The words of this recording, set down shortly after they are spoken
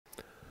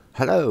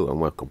Hello and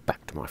welcome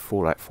back to my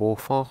Fallout 4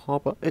 Far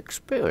Harbor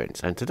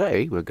experience, and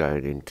today we're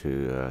going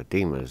into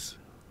Dima's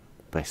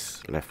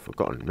best left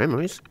forgotten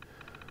memories,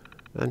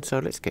 and so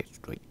let's get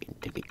straight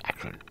into the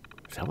action,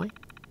 shall we?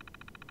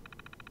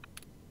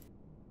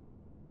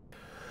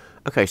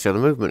 Okay, so the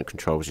movement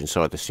controls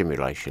inside the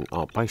simulation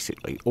are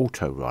basically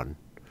auto run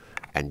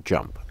and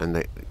jump,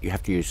 and you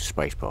have to use the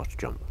spacebar to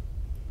jump.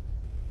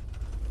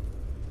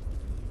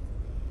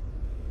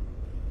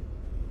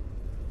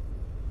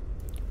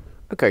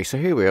 Okay, so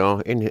here we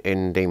are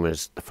in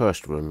Dima's, the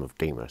first room of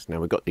Dima's. Now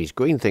we've got these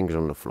green things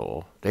on the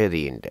floor, they're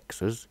the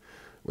indexers.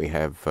 We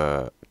have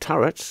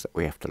turrets that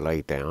we have to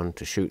lay down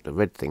to shoot the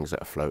red things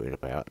that are floating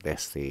about,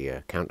 that's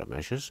the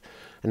countermeasures.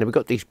 And then we've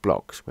got these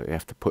blocks where we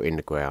have to put in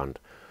the ground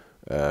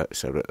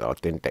so that our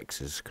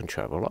indexers can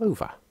travel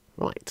over.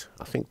 Right,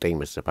 I think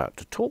Dima's about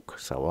to talk,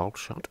 so I'll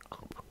shut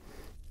up.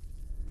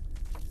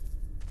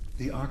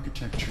 The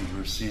architecture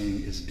we're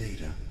seeing is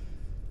data,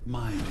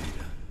 my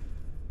data.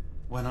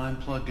 When I'm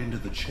plugged into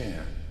the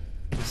chair,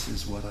 this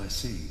is what I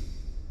see.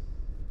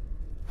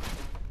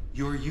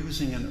 You're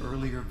using an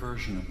earlier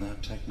version of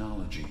that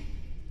technology,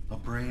 a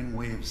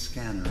brainwave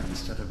scanner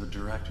instead of a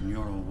direct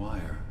neural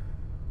wire.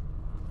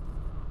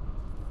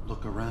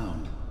 Look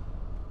around.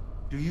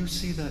 Do you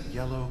see that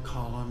yellow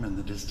column in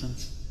the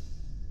distance?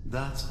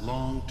 That's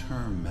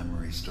long-term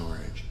memory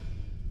storage.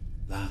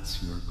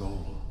 That's your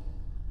goal.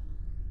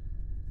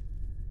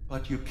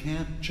 But you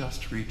can't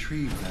just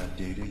retrieve that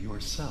data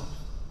yourself.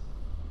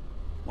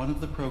 One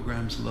of the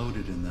programs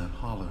loaded in that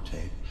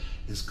holotape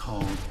is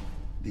called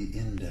the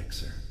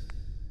indexer.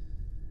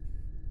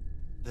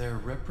 They're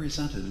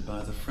represented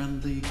by the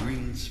friendly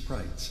green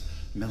sprites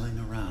milling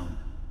around.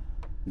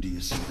 Do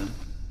you see them?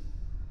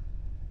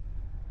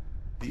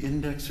 The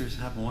indexers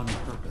have one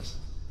purpose: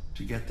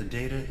 to get the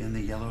data in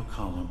the yellow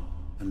column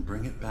and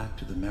bring it back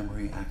to the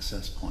memory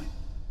access point.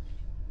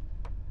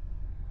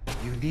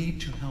 You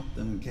need to help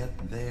them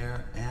get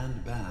there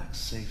and back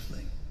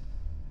safely.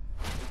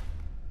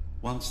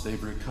 Once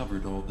they've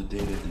recovered all the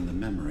data in the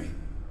memory,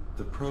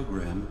 the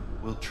program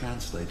will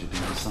translate it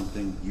into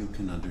something you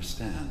can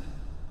understand.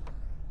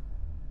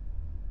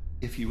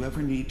 If you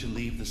ever need to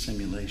leave the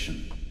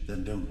simulation,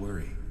 then don't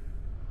worry.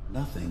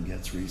 Nothing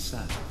gets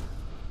reset.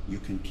 You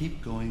can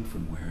keep going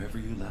from wherever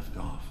you left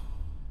off.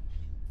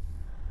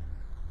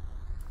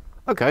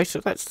 Okay, so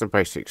that's the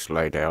basics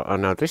laid out. Oh,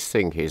 now this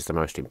thing here is the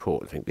most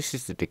important thing. This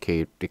is the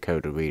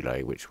decoder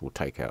relay, which will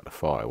take out the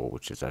firewall,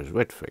 which is those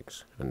red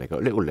things. And they've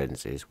got little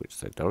lenses, which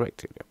they're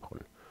directed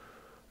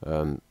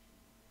upon.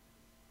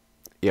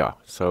 Yeah,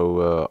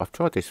 so I've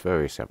tried this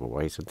various other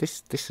ways, and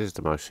this is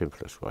the most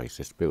simplest way.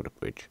 Just build a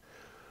bridge,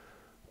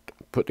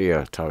 put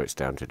the turrets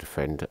down to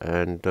defend,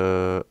 and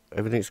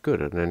everything's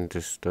good. And then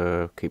just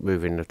keep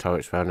moving the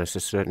turrets around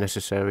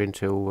necessary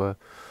until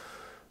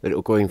the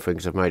little green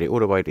things have made it all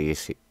the way to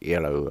this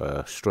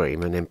yellow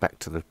stream, and then back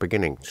to the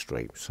beginning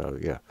stream. So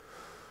yeah,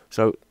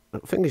 so the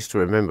thing is to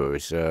remember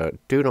is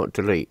do not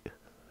delete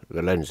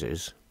the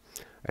lenses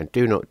and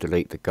do not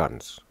delete the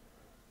guns.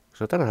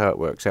 So I don't know how it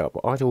works out,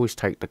 but I'd always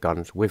take the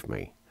guns with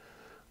me.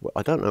 Well,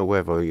 I don't know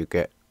whether you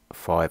get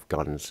 5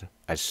 guns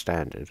as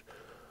standard,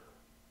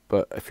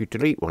 but if you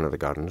delete one of the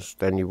guns,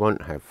 then you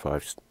won't have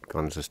 5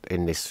 guns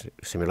in this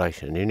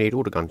simulation, and you need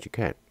all the guns you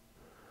can.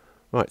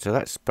 Right, so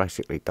that's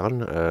basically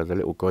done. The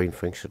little green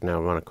thing should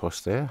now run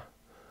across there.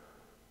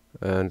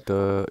 And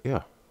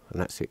yeah,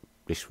 and that's it.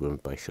 This room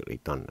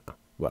basically done now.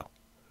 Well,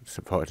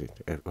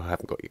 provided if I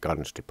haven't got your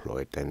guns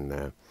deployed,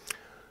 then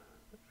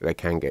they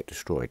can get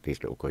destroyed,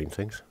 these little green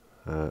things.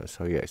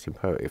 So yeah, it's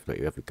imperative that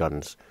you have your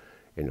guns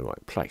in the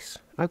right place.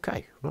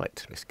 Okay,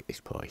 right, let's get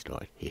this party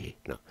started. Here,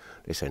 no,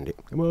 let's end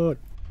it. Come on.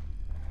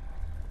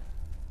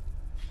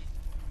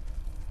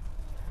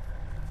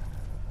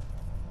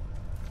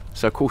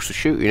 So of course the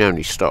shooting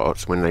only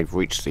starts when they've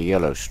reached the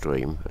yellow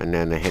stream, and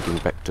then they're heading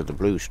back to the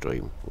blue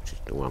stream, which is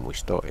the one we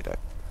started at.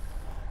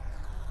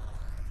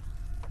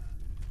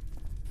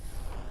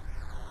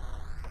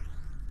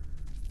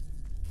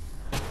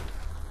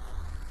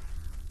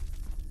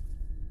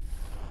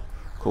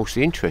 Of course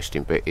the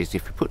interesting bit is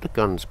if you put the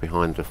guns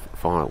behind the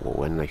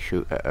firewall and they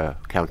shoot at a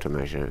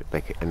countermeasure,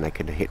 they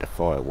can hit the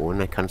firewall,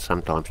 and they can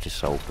sometimes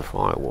dissolve the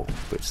firewall,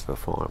 bits of the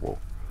firewall.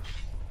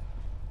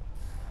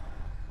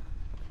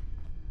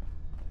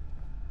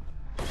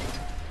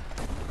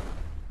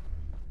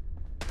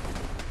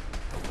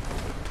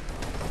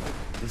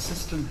 The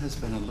system has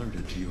been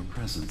alerted to your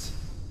presence.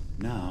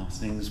 Now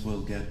things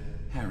will get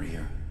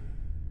hairier.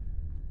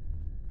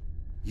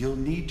 You'll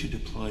need to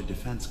deploy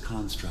defense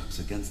constructs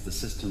against the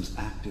system's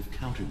active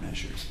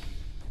countermeasures.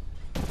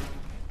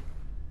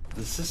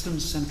 The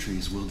system's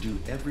sentries will do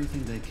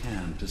everything they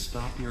can to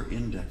stop your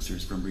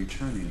indexers from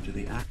returning to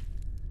the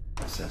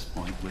access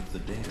point with the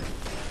data.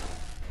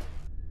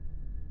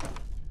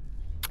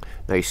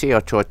 Now you see I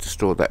tried to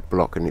store that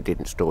block and it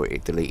didn't store it,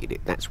 it deleted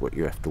it. That's what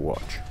you have to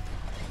watch.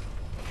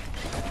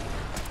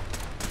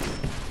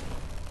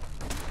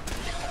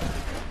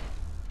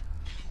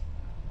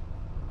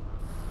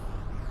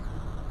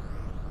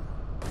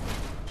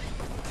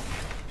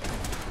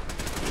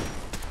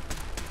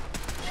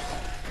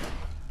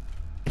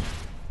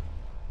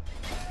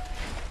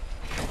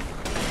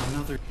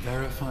 another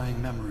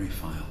verifying memory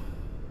file.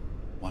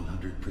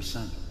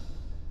 100%.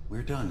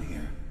 We're done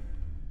here.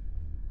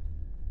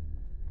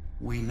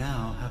 We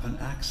now have an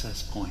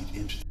access point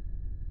into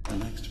the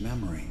next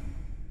memory.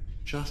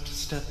 Just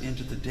step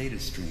into the data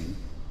stream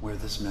where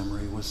this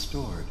memory was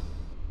stored.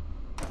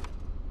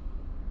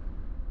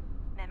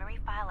 Memory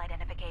file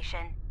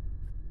identification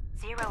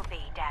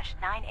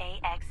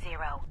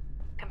 0V-9AX0.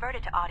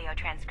 Converted to audio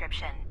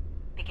transcription.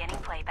 Beginning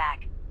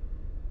playback.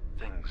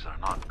 Things are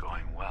not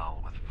going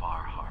well with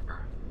Far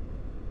Harbor.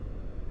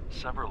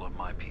 Several of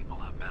my people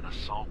have been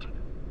assaulted,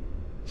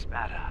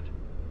 spat at,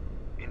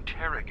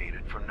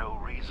 interrogated for no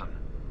reason.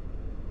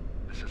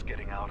 This is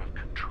getting out of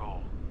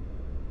control.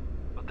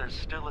 But there's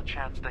still a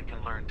chance they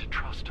can learn to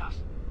trust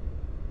us.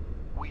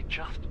 We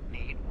just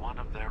need one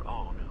of their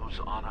own who's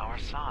on our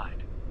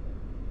side.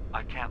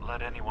 I can't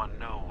let anyone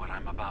know what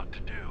I'm about to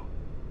do.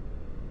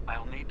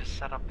 I'll need to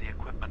set up the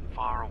equipment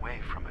far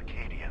away from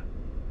Acadia.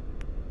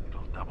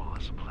 It'll double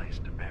as a place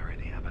to bury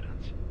the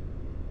evidence.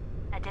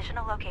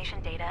 Additional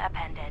location data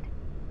appended.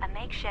 A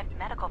makeshift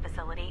medical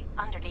facility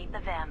underneath the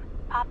VIM.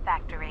 Pop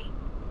factory.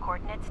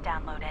 Coordinates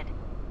downloaded.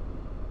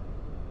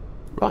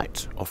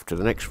 Right, off to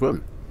the next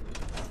room.